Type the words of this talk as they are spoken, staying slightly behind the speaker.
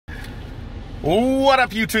What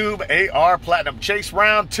up, YouTube? AR Platinum Chase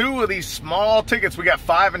round 2 of these small tickets. We got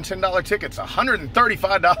 $5 and $10 tickets,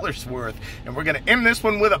 $135 worth, and we're gonna end this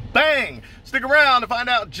one with a bang. Stick around to find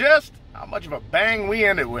out just how much of a bang we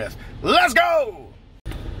end it with. Let's go!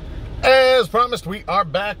 As promised, we are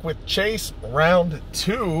back with Chase round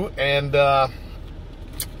 2, and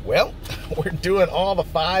well, we're doing all the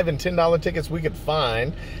 $5 and $10 tickets we could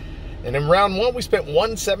find. And in round 1, we spent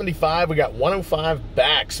 $175. We got $105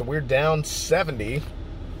 back, so we're down $70.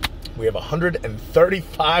 We have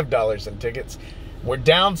 $135 in tickets. We're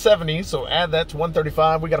down $70, so add that to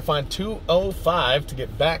 $135. We got to find $205 to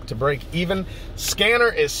get back to break even.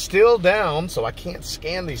 Scanner is still down, so I can't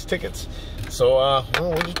scan these tickets. So, well,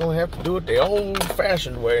 we're just going to have to do it the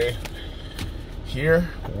old-fashioned way. Here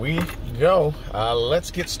we go. Let's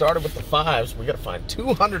get started with the 5s. We got to find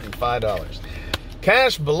 $205.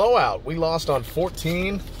 Cash blowout. We lost on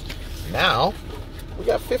 14. Now we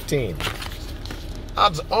got 15.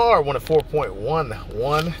 Odds are 1 at 4.11,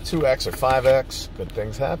 2x or 5x. Good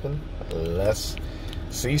things happen. Let's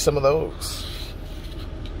see some of those.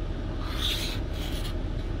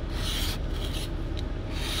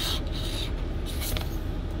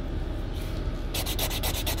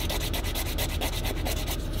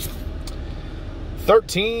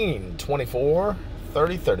 $13, $24,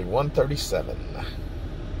 $30, $31, $37.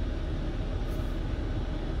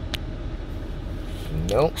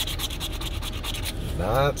 Nope.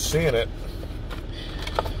 Not seeing it.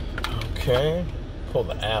 Okay. Pull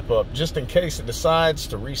the app up just in case it decides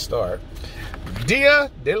to restart.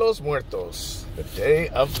 Dia de los Muertos. The Day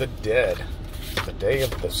of the Dead. The Day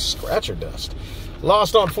of the Scratcher Dust.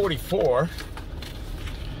 Lost on 44.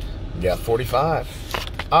 Got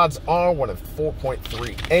 45. Odds are 1 at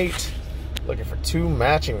 4.38. Looking for 2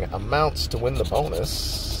 matching amounts to win the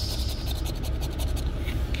bonus.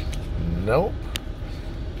 Nope.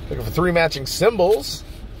 Looking for 3 matching symbols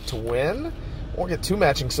to win, or get 2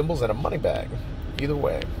 matching symbols and a money bag. Either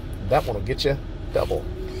way, that one will get you double.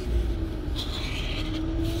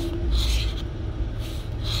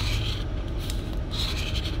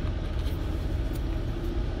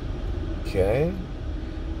 Okay.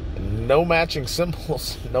 No matching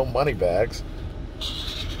symbols, no money bags.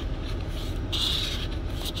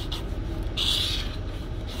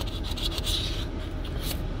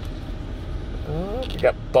 We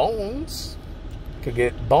got bones. Could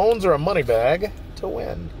get bones or a money bag to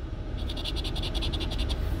win.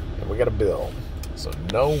 And we got a bill. So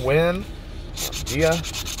no win. Dia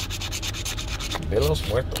de los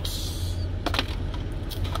Muertos.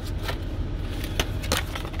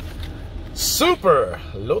 Super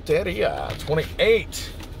Loteria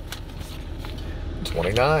 28.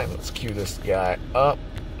 29. Let's cue this guy up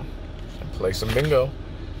and play some bingo.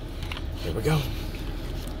 Here we go.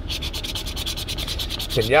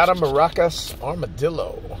 Pinata Maracas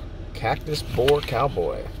Armadillo. Cactus Boar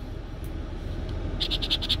Cowboy.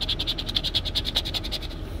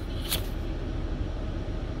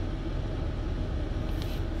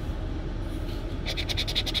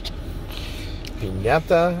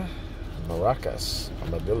 Pinata Maracas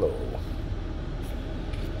Armadillo.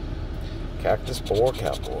 Cactus Boar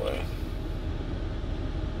Cowboy.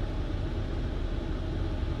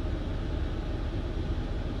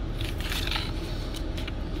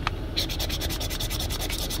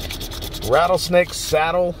 Rattlesnake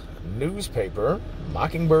Saddle Newspaper.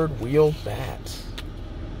 Mockingbird Wheel Bat.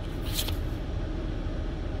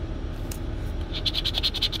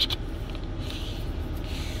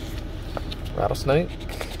 Rattlesnake.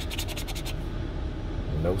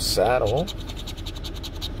 No saddle.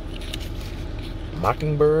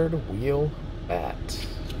 Mockingbird Wheel Bat.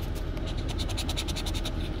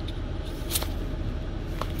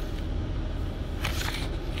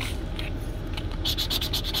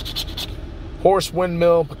 Horse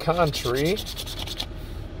Windmill Pecan Tree.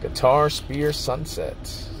 Guitar Spear Sunset.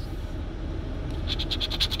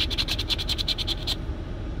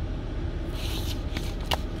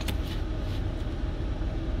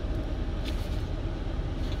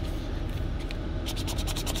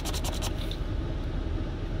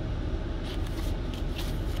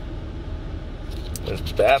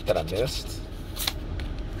 There's a bat that I missed.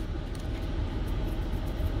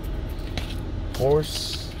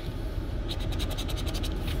 Horse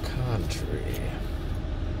Country.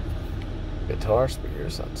 Guitar Spear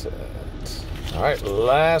Sunset. Alright,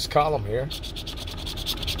 last column here.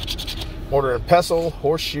 Mortar and pestle,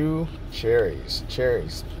 horseshoe, cherries.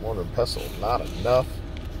 Cherries, mortar and pestle, not enough.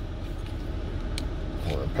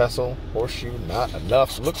 Mortar and pestle, horseshoe, not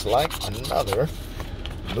enough. Looks like another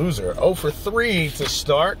loser. 0 for 3 to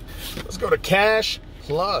start. Let's go to cash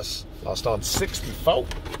plus. Lost on 64.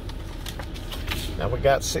 Now we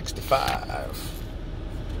got 65.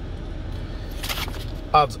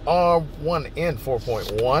 Odds are 1 in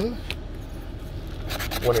 4.1.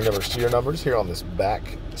 Winning numbers to your numbers here on this back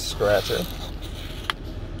scratcher.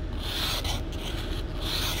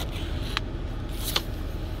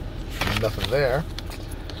 Nothing there.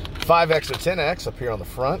 5X or 10X up here on the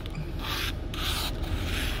front.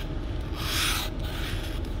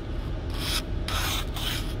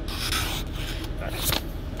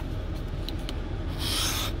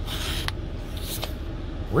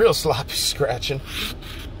 Real sloppy scratching.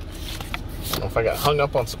 I don't know if I got hung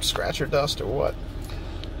up on some scratcher dust or what.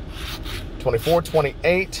 24,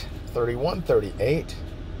 28, 31, 38,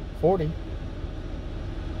 40.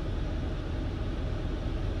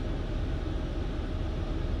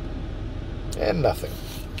 And nothing.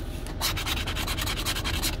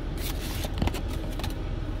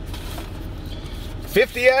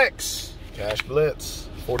 $50X. Cash Blitz.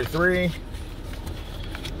 43.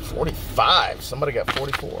 45. Somebody got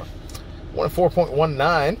 44. 1 at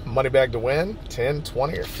 4.19. Money bag to win. 10,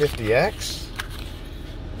 20, or 50X.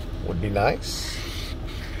 Would be nice.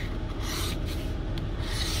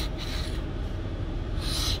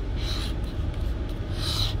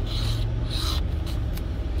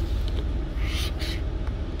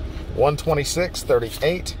 $126,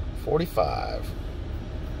 38, 45.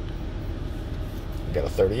 Got a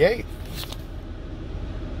 38.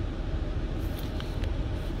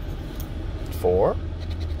 4.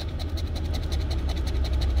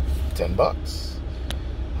 $10.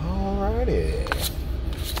 Alrighty.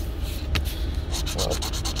 Well,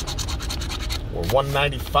 we're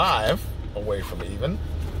 195 away from even.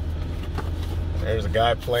 There's a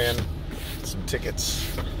guy playing some tickets.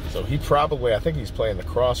 So he probably, I think he's playing the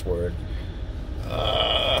crossword.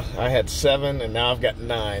 I had 7 and now I've got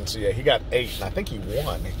 9. So yeah, he got 8 and I think he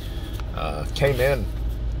won. Came in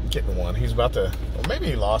getting 1. He's about to, or maybe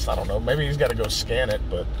he lost, I don't know. Maybe he's got to go scan it,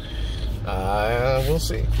 but we'll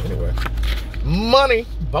see. Anyway, money,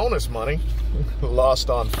 bonus money. Lost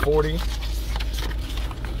on 40.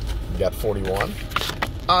 Got 41.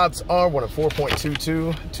 Odds are 1 at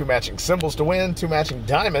 4.22. 2 matching symbols to win. 2 matching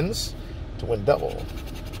diamonds to win double.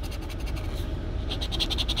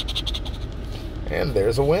 And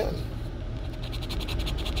there's a win.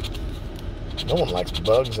 No one likes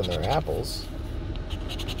bugs in their apples.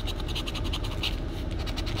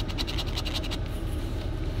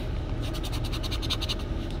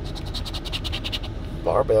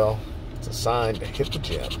 Barbell. It's a sign to hit the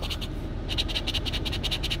gym.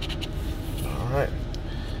 Alright.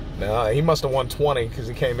 Now, he must have won 20 because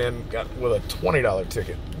he came in with a $20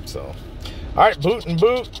 ticket. So, alright, boot and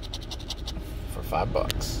boot for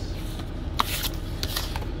 $5.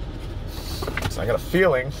 So I got a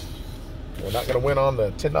feeling we're not going to win on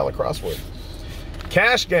the $10 crossword.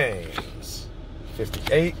 Cash games.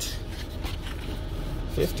 58.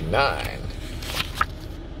 59.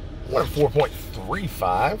 1 at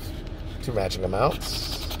 4.35. 2 matching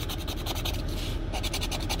amounts.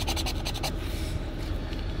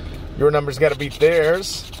 Your number's got to beat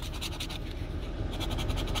theirs.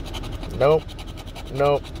 Nope.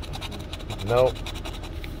 Nope. Nope.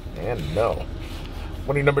 And no.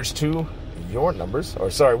 Winning numbers to your numbers. Or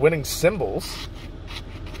sorry, winning symbols.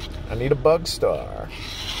 I need a bug star.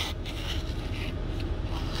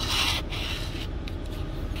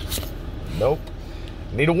 Nope.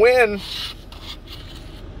 Need a win.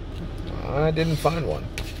 I didn't find one.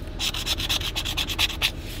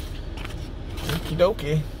 Okie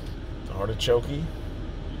dokie. Artichokey.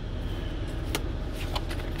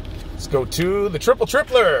 Let's go to the triple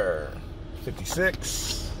tripler.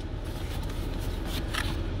 56.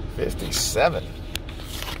 57.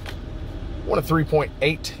 1 at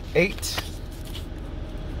 3.88.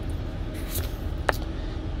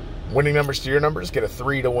 Winning numbers to your numbers. Get a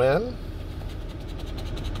 3 to win.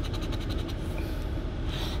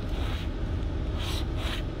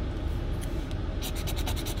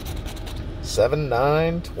 $7,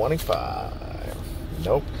 $9, $25.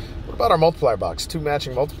 Nope. What about our multiplier box? 2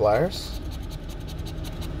 matching multipliers.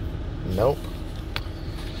 Nope.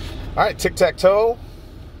 All right, tic-tac-toe.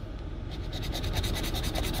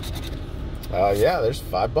 Yeah, there's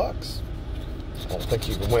 $5. I don't think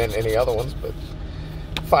you can win any other ones, but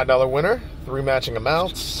 $5 winner. 3 matching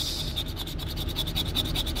amounts.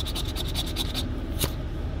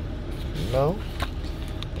 No.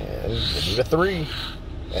 And we need a 3.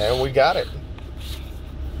 And we got it.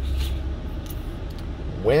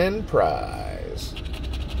 Win prize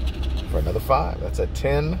for another 5. That's a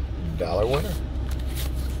 $10 winner.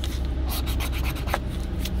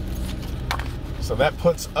 So that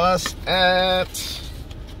puts us at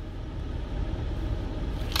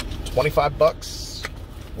 $25.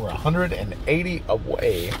 We're 180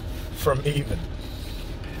 away from even.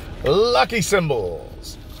 Lucky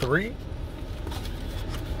symbols. 3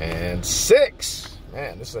 and 6.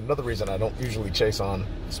 Man, this is another reason I don't usually chase on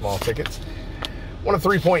small tickets. 1 of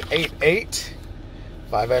 3.88.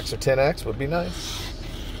 5X or 10X would be nice.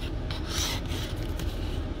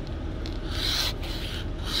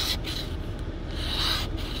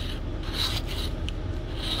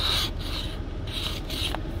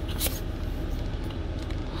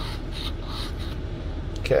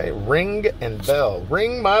 Okay, ring and bell.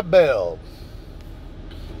 Ring my bell.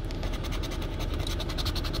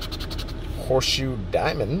 Horseshoe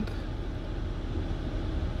diamond.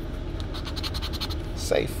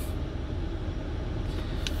 Safe.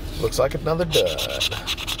 Looks like another dud.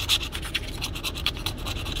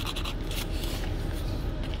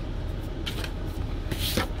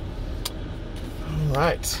 All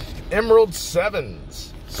right. Emerald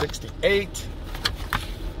sevens. 68.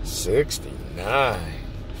 69.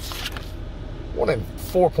 1 in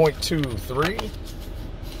 4.23.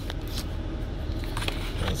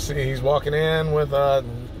 Let's see, he's walking in with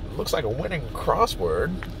looks like a winning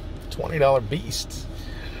crossword. $20 beast.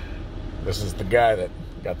 This is the guy that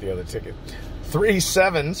got the other ticket. 3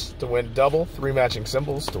 sevens to win double. 3 matching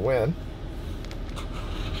symbols to win.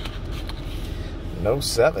 No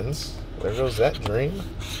sevens. There goes that dream.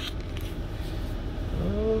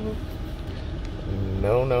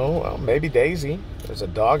 No. Oh, maybe Daisy. There's a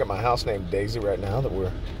dog at my house named Daisy right now that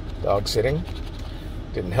we're dog sitting.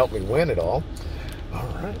 Didn't help me win at all. All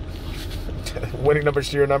right. Winning numbers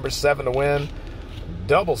to your number 7 to win.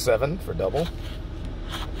 Double 7 for double.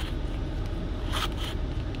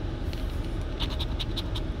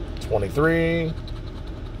 23.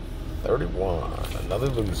 31. Another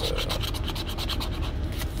loser.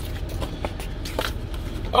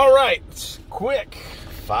 All right. Quick.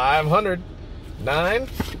 500. 9.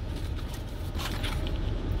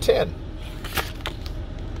 10. 1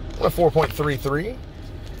 of 4.33.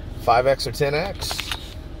 5X or 10X.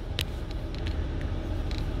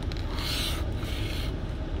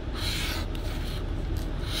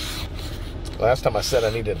 Last time I said I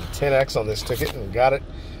needed a 10X on this ticket and got it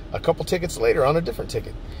a couple tickets later on a different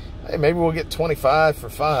ticket. Hey, maybe we'll get 25 for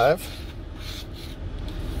 5.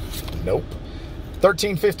 Nope.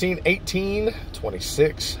 13, 15, 18,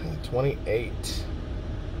 26, 28.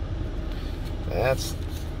 That's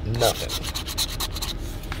nothing.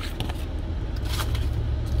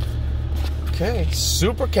 Okay,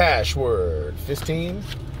 super cash word. 15,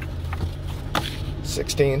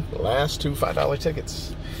 16. Last 2 $5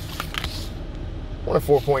 tickets. 1 of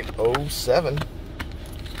 4.07.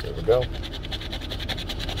 There we go.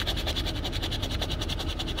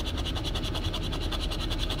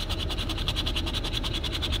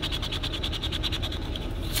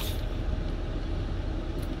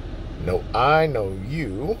 No I, no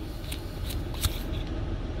you.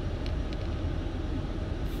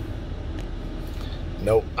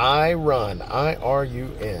 No I run.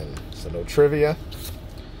 I-R-U-N. So no trivia.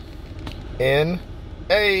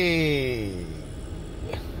 N-A.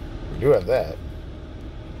 We do have that.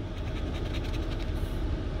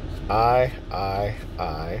 I,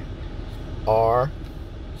 R,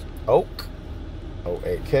 oak,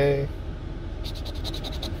 O-A-K,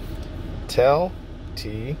 tell,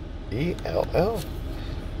 T-E-L-L.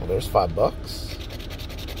 Well, there's $5.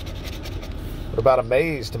 What about a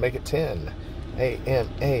maze to make it 10?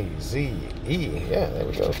 A-M-A-Z-E. Yeah, there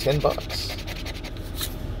we go,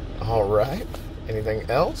 $10. All right. Anything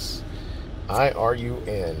else?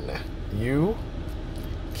 I-R-U-N. U,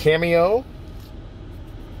 cameo.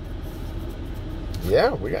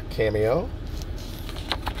 Yeah, we got cameo.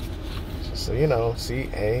 Just so you know,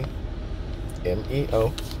 C-A-M-E-O.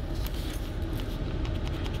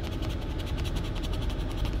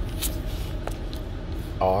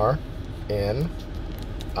 R-N-I-E-Y-E.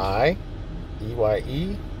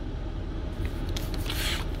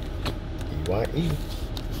 E-Y-E.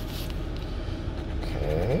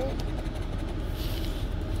 Okay.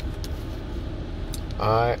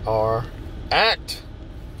 I-R, act.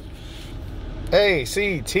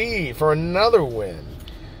 A-C-T for another win.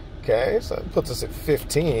 Okay, so that puts us at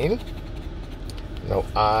 15. No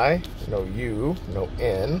I, no U, no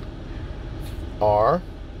N. R,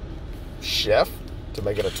 chef, to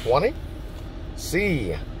make it a 20.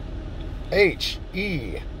 C, H,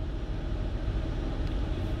 E.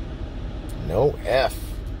 No F.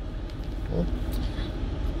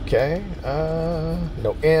 Okay,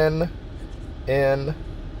 no N, N,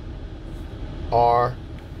 R,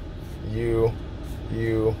 U,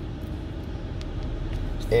 U,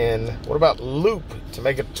 N. What about loop to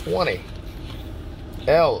make it 20?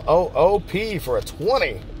 LOOP for a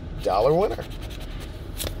 $20 winner.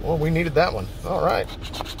 Well, we needed that one. All right.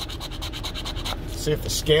 Let's see if the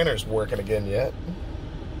scanner's working again yet.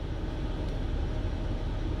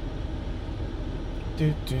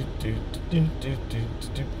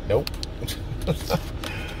 Nope.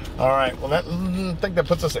 All right. Well, that I think that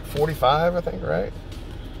puts us at 45. I think, right?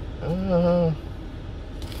 All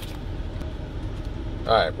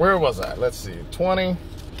right. Where was I? Let's see. 20,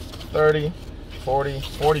 30, 40,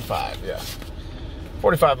 45. Yeah.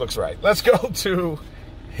 45 looks right. Let's go to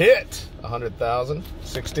hit 100,000,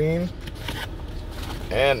 16,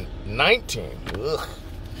 and 19. Ugh.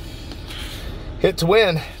 Hit to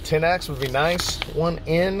win, 10x would be nice. 1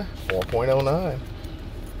 in, 4.09.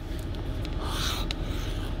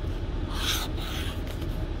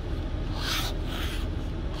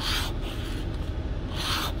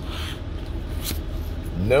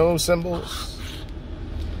 No symbols.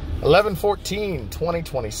 11, 14, 20,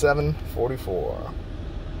 27, 44.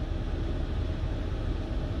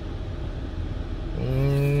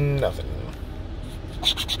 Nothing.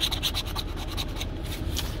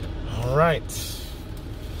 All right.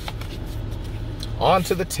 On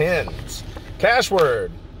to the 10s. Cash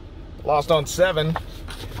word. Lost on 7.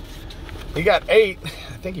 He got 8. I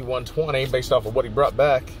think he won 20 based off of what he brought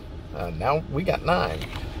back. Now we got 9.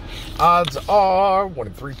 Odds are 1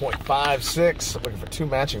 in 3.56. Looking for 2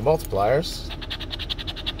 matching multipliers.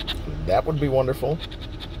 That would be wonderful.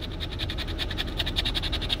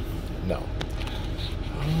 No.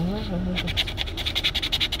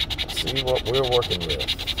 Let's see what we're working with.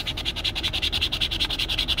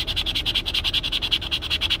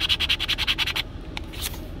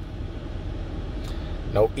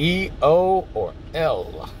 No E, O, or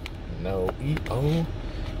L. No E, O,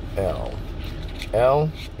 L.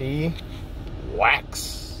 L, E,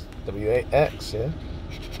 wax. W-A-X, yeah.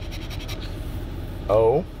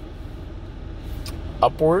 O,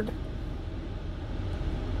 upward.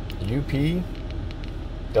 U-P,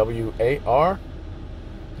 W-A-R.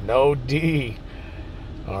 No D.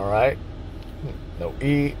 All right. No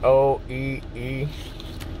E, O, E, E.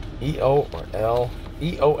 E, O, or L.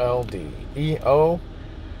 E-O-L-D. E-O,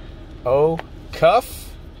 O, cuff.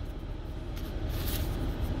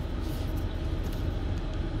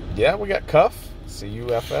 Yeah, we got cuff.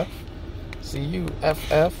 C-U-F-F.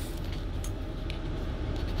 C-U-F-F.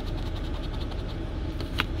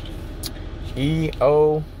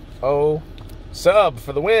 E-O-O. Sub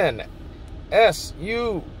for the win.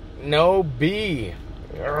 S-U. No B.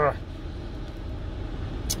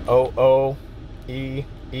 O-O-E-E.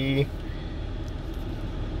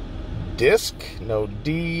 Disc. No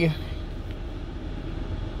D.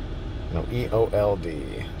 No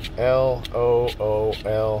E-O-L-D. L-O-O-L-O-E-E-L.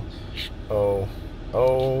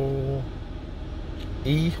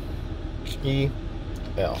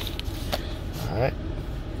 All right.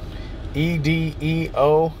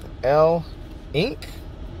 E-D-E-O-L. Ink.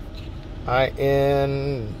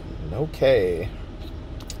 I-N. No K.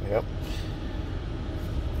 Yep.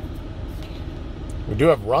 We do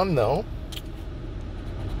have run, though.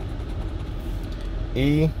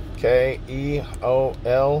 E-K-E-O-L.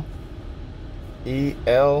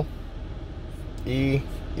 E-L-E-E-D-E-E-O-L-E.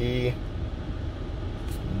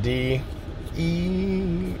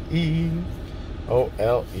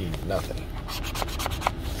 Nothing.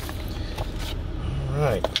 All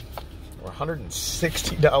right. We're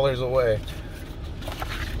 $160 away.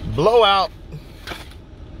 Blowout.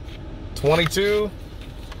 22.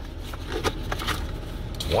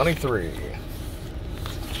 23.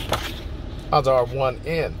 Odds are 1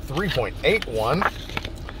 in 3.81.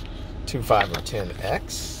 2, 5, or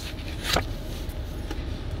 10x.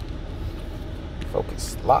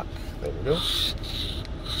 Focus, lock. There we go.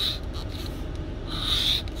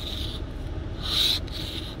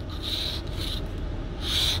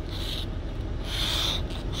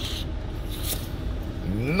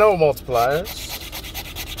 No multipliers.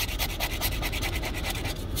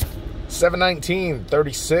 7, 19,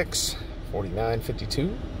 36, 49,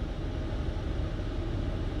 52.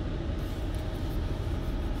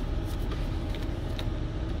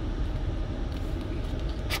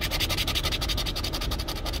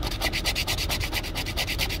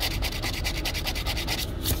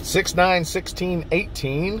 Six, 9, 16,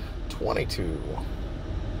 18, 22.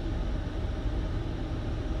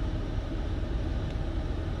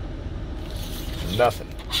 Nothing.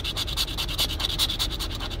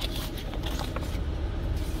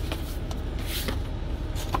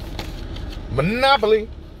 Monopoly.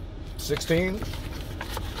 16,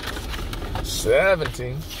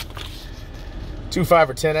 17. 2, 5,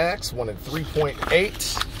 or 10x. 1 in 3.8.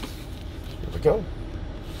 Here we go.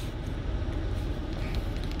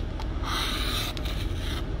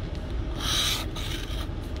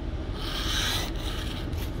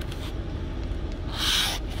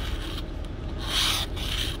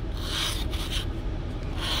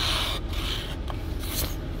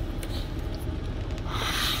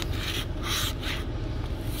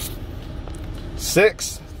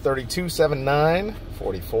 6, 32, 7, 9,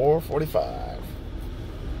 44, 45.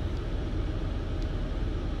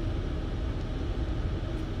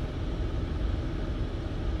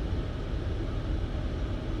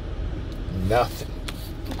 Nothing.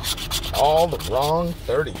 All the wrong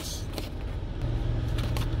 30s.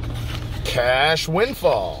 Cash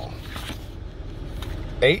windfall.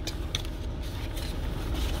 8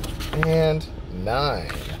 and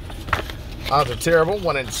 9. Odds are terrible.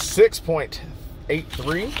 1 in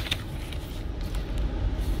 6.83.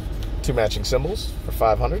 2 matching symbols for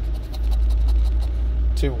 500.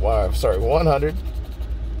 100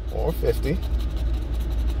 or 50.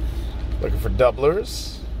 Looking for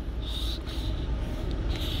doublers.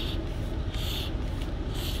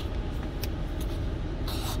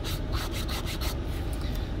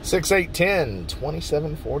 6, 8, 10,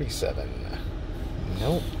 27, 47.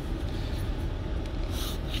 Nope.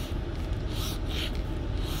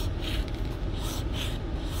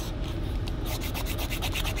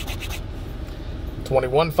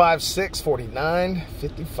 $21, 5, 6, 49,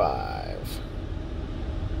 55.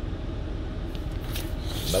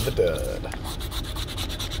 Another dud.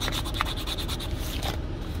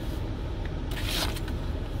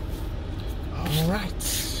 All right.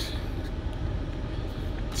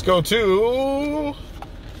 Let's go to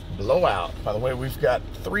blowout. By the way, we've got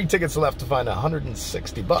 3 tickets left to find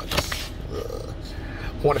 160 bucks.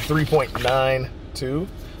 Point of 3.92.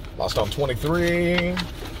 Lost on 23.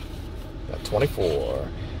 Got 24.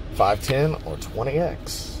 5, 10, or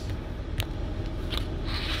 20x.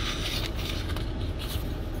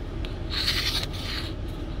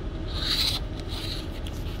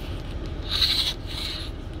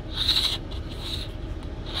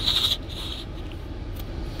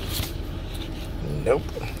 Nope.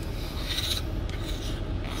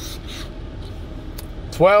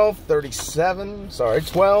 12, 37, sorry,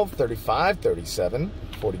 12, 35, 37,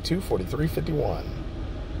 42, 43, 51.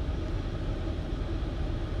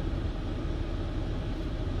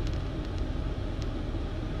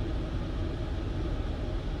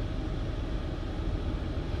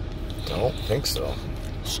 Don't think so.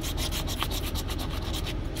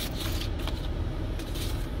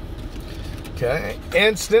 Okay,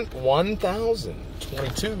 instant 1,000.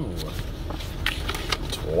 22,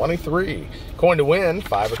 23. Coin to win,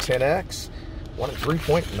 5 or 10x. 1 at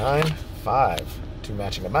 3.95. 2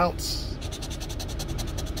 matching amounts.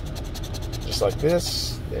 Just like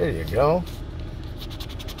this. There you go.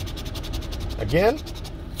 Again.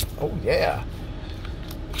 Oh, yeah.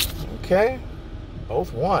 Okay.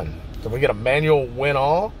 Both won. Can we get a manual win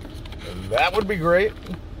all? That would be great.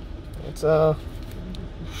 Let's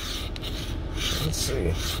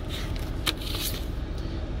see.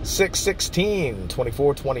 6, 16,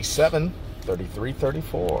 24, 27, 33,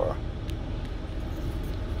 34.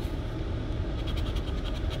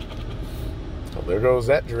 Oh, there goes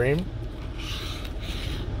that dream.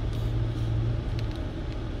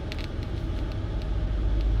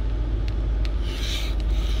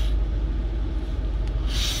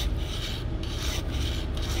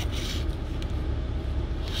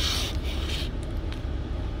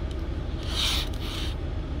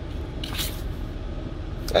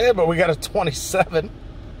 Hey, but we got a 27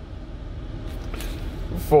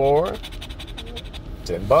 for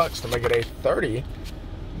 10 bucks to make it a $30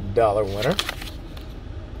 winner.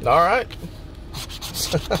 All right.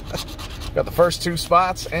 Got the first 2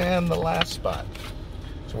 spots and the last spot.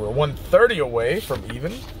 So we're 130 away from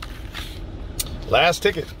even. Last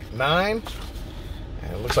ticket, 9.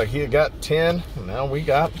 And it looks like he had got 10. And now we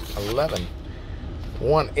got 11.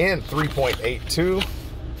 1 in 3.82.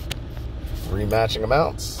 3 matching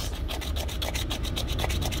amounts.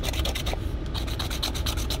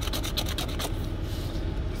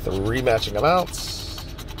 3 matching amounts.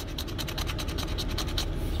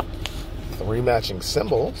 3 matching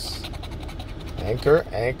symbols. Anchor,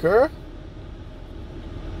 anchor.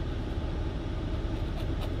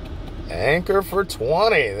 Anchor for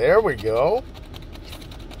 20. There we go.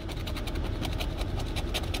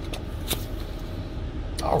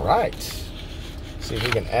 All right. See if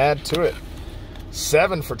we can add to it.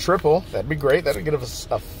 7 for triple. That'd be great. That'd give us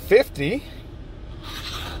a 50.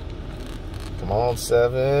 Come on,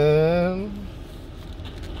 7.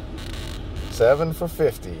 7 for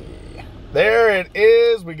 50. There it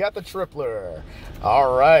is. We got the tripler.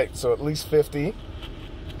 All right. So at least 50.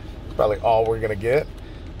 Probably all we're going to get.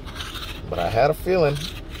 But I had a feeling.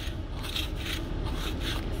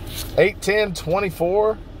 8, 10,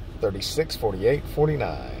 24, 36, 48,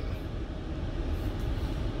 49.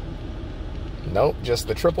 Nope, just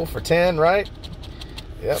the triple for 10, right?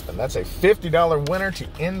 Yep, and that's a $50 winner to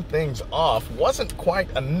end things off. Wasn't quite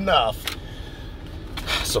enough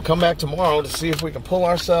So come back tomorrow to see if we can pull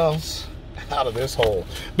ourselves out of this hole.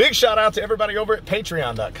 Big shout out to everybody over at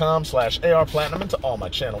patreon.com/ARPlatinum and to all my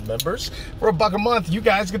channel members. For $1 a month, you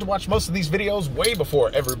guys get to watch most of these videos way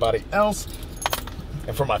before everybody else.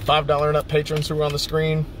 And for my $5 and up patrons who are on the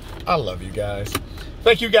screen, I love you guys.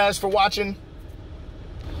 Thank you guys for watching.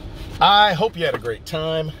 I hope you had a great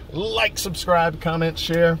time. Like, subscribe, comment,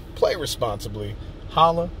 share, play responsibly.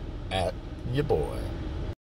 Holla at your boy.